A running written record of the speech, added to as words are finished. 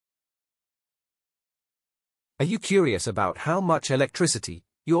Are you curious about how much electricity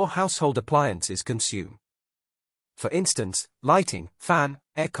your household appliances consume? For instance, lighting, fan,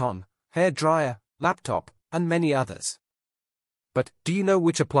 aircon, hair dryer, laptop, and many others. But do you know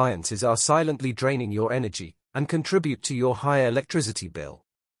which appliances are silently draining your energy and contribute to your higher electricity bill?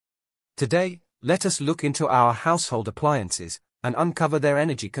 Today, let us look into our household appliances and uncover their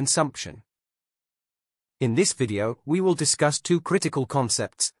energy consumption. In this video, we will discuss two critical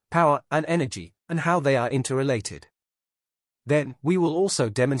concepts, power and energy, and how they are interrelated. Then, we will also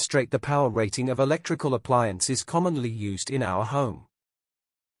demonstrate the power rating of electrical appliances commonly used in our home.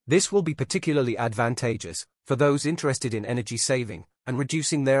 This will be particularly advantageous for those interested in energy saving and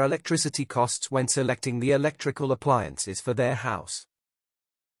reducing their electricity costs when selecting the electrical appliances for their house.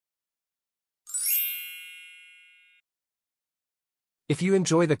 If you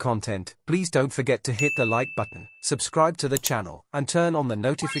enjoy the content, please don't forget to hit the like button, subscribe to the channel, and turn on the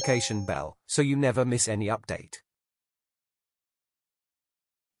notification bell so you never miss any update.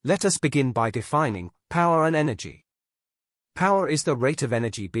 Let us begin by defining power and energy. Power is the rate of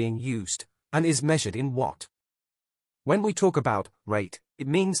energy being used, and is measured in watt. When we talk about rate, it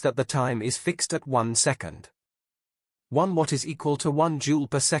means that the time is fixed at 1 second. 1 watt is equal to 1 joule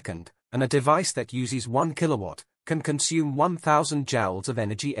per second, and a device that uses 1 kilowatt can consume 1000 joules of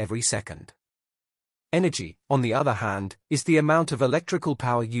energy every second. Energy, on the other hand, is the amount of electrical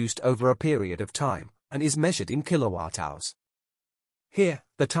power used over a period of time, and is measured in kilowatt hours. Here,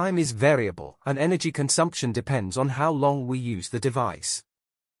 the time is variable, and energy consumption depends on how long we use the device.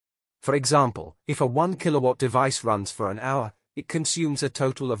 For example, if a 1 kilowatt device runs for an hour, it consumes a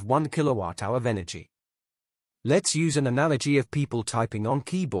total of 1 kilowatt hour of energy. Let's use an analogy of people typing on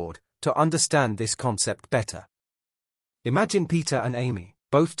keyboard to understand this concept better. Imagine Peter and Amy,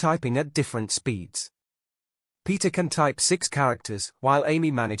 both typing at different speeds. Peter can type 6 characters, while Amy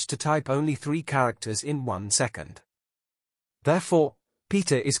managed to type only 3 characters in 1 second. Therefore,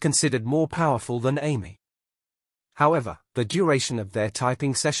 Peter is considered more powerful than Amy. However, the duration of their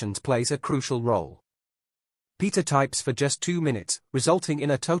typing sessions plays a crucial role. Peter types for just 2 minutes, resulting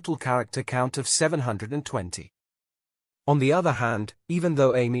in a total character count of 720. On the other hand, even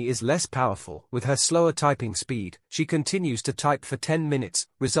though Amy is less powerful with her slower typing speed, she continues to type for 10 minutes,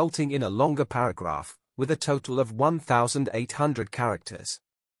 resulting in a longer paragraph, with a total of 1,800 characters.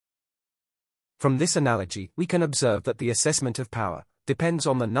 From this analogy, we can observe that the assessment of power depends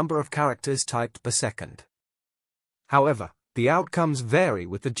on the number of characters typed per second. However, the outcomes vary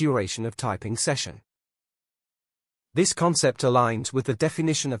with the duration of typing session. This concept aligns with the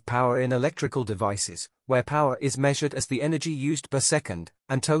definition of power in electrical devices, where power is measured as the energy used per second,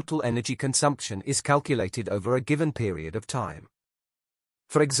 and total energy consumption is calculated over a given period of time.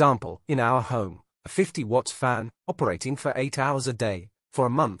 For example, in our home, a 50 watts fan, operating for 8 hours a day, for a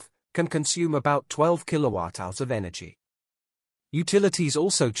month, can consume about 12 kilowatt hours of energy. Utilities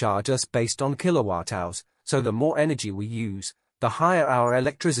also charge us based on kilowatt hours, so the more energy we use, the higher our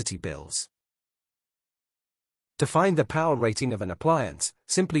electricity bills. To find the power rating of an appliance,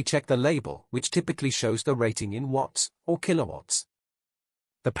 simply check the label, which typically shows the rating in watts or kilowatts.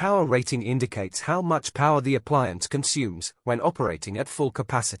 The power rating indicates how much power the appliance consumes when operating at full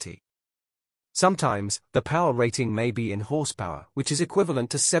capacity. Sometimes, the power rating may be in horsepower, which is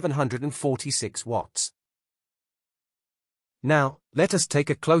equivalent to 746 watts. Now, let us take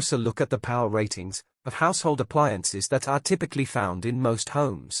a closer look at the power ratings of household appliances that are typically found in most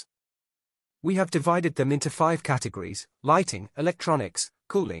homes. We have divided them into 5 categories: lighting, electronics,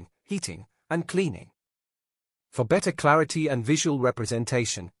 cooling, heating, and cleaning. For better clarity and visual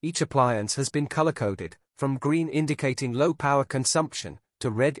representation, each appliance has been color-coded, from green indicating low power consumption to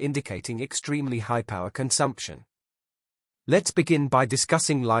red indicating extremely high power consumption. Let's begin by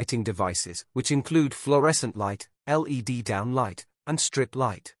discussing lighting devices, which include fluorescent light, LED downlight, and strip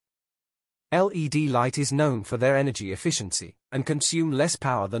light. LED light is known for their energy efficiency, and consume less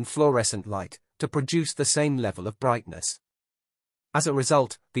power than fluorescent light, to produce the same level of brightness. As a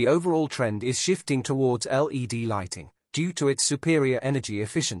result, the overall trend is shifting towards LED lighting, due to its superior energy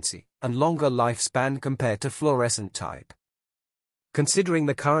efficiency, and longer lifespan compared to fluorescent type. Considering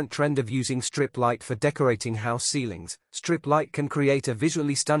the current trend of using strip light for decorating house ceilings, strip light can create a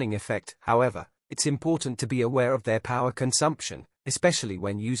visually stunning effect. However, it's important to be aware of their power consumption, especially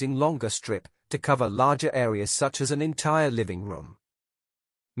when using longer strip to cover larger areas such as an entire living room.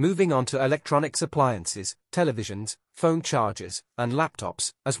 Moving on to electronics appliances, televisions, phone chargers, and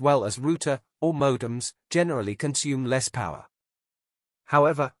laptops, as well as router or modems, generally consume less power.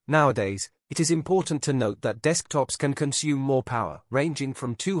 However, nowadays, it is important to note that desktops can consume more power, ranging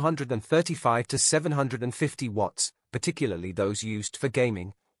from 235 to 750 watts, particularly those used for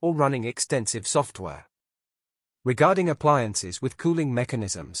gaming or running extensive software. Regarding appliances with cooling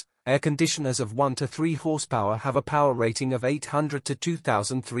mechanisms, air conditioners of 1 to 3 horsepower have a power rating of 800 to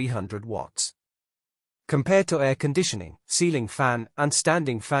 2300 watts. Compared to air conditioning, ceiling fan and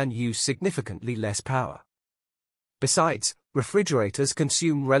standing fan use significantly less power. Besides, refrigerators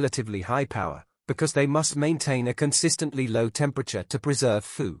consume relatively high power, because they must maintain a consistently low temperature to preserve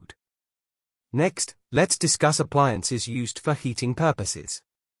food. Next, let's discuss appliances used for heating purposes.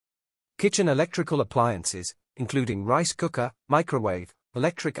 Kitchen electrical appliances, including rice cooker, microwave,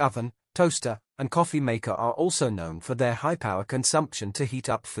 electric oven, toaster, and coffee maker, are also known for their high power consumption to heat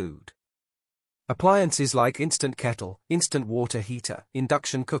up food. Appliances like instant kettle, instant water heater,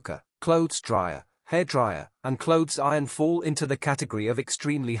 induction cooker, clothes dryer, hair dryer, and clothes iron fall into the category of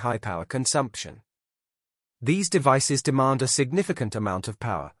extremely high power consumption. These devices demand a significant amount of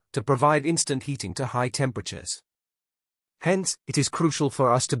power to provide instant heating to high temperatures. Hence, it is crucial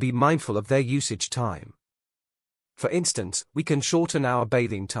for us to be mindful of their usage time. For instance, we can shorten our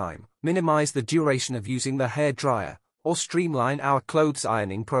bathing time, minimize the duration of using the hair dryer, or streamline our clothes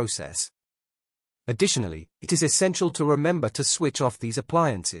ironing process. Additionally, it is essential to remember to switch off these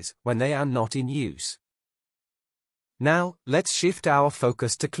appliances when they are not in use. Now, let's shift our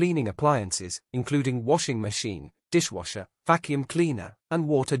focus to cleaning appliances, including washing machine, dishwasher, vacuum cleaner, and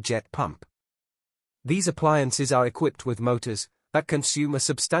water jet pump. These appliances are equipped with motors that consume a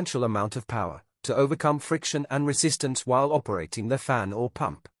substantial amount of power to overcome friction and resistance while operating the fan or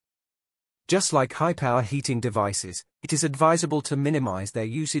pump. Just like high-power heating devices, it is advisable to minimize their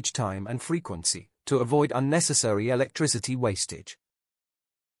usage time and frequency to avoid unnecessary electricity wastage.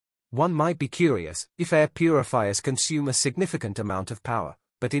 One might be curious if air purifiers consume a significant amount of power,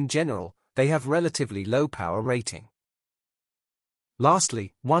 but in general, they have relatively low power rating.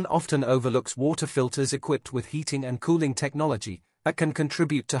 Lastly, one often overlooks water filters equipped with heating and cooling technology that can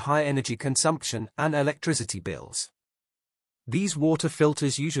contribute to high energy consumption and electricity bills. These water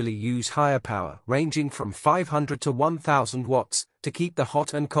filters usually use higher power, ranging from 500 to 1000 watts, to keep the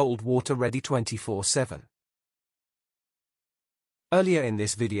hot and cold water ready 24/7. Earlier in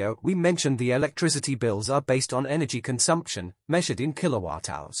this video, we mentioned the electricity bills are based on energy consumption, measured in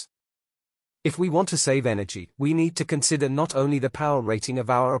kilowatt-hours. If we want to save energy, we need to consider not only the power rating of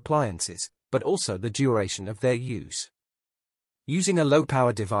our appliances, but also the duration of their use. Using a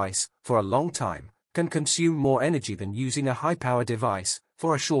low-power device for a long time can consume more energy than using a high-power device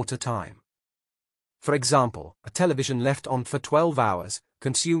for a shorter time. For example, a television left on for 12 hours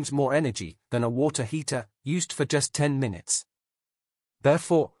consumes more energy than a water heater used for just 10 minutes.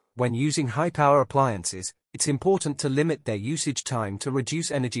 Therefore, when using high-power appliances, it's important to limit their usage time to reduce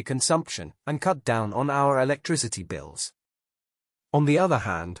energy consumption and cut down on our electricity bills. On the other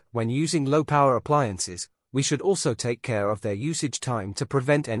hand, when using low-power appliances, we should also take care of their usage time to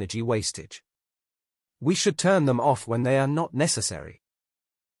prevent energy wastage. We should turn them off when they are not necessary.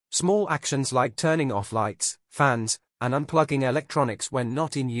 Small actions like turning off lights, fans, and unplugging electronics when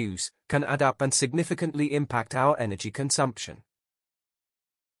not in use can add up and significantly impact our energy consumption.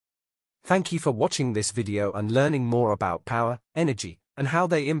 Thank you for watching this video and learning more about power, energy, and how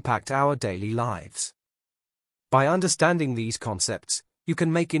they impact our daily lives. By understanding these concepts, you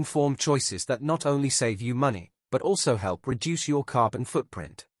can make informed choices that not only save you money, but also help reduce your carbon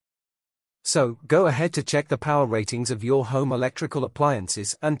footprint. So, go ahead to check the power ratings of your home electrical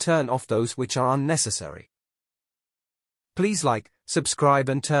appliances and turn off those which are unnecessary. Please like, subscribe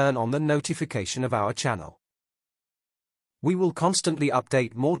and turn on the notification of our channel. We will constantly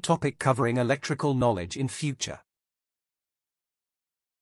update more topic covering electrical knowledge in future.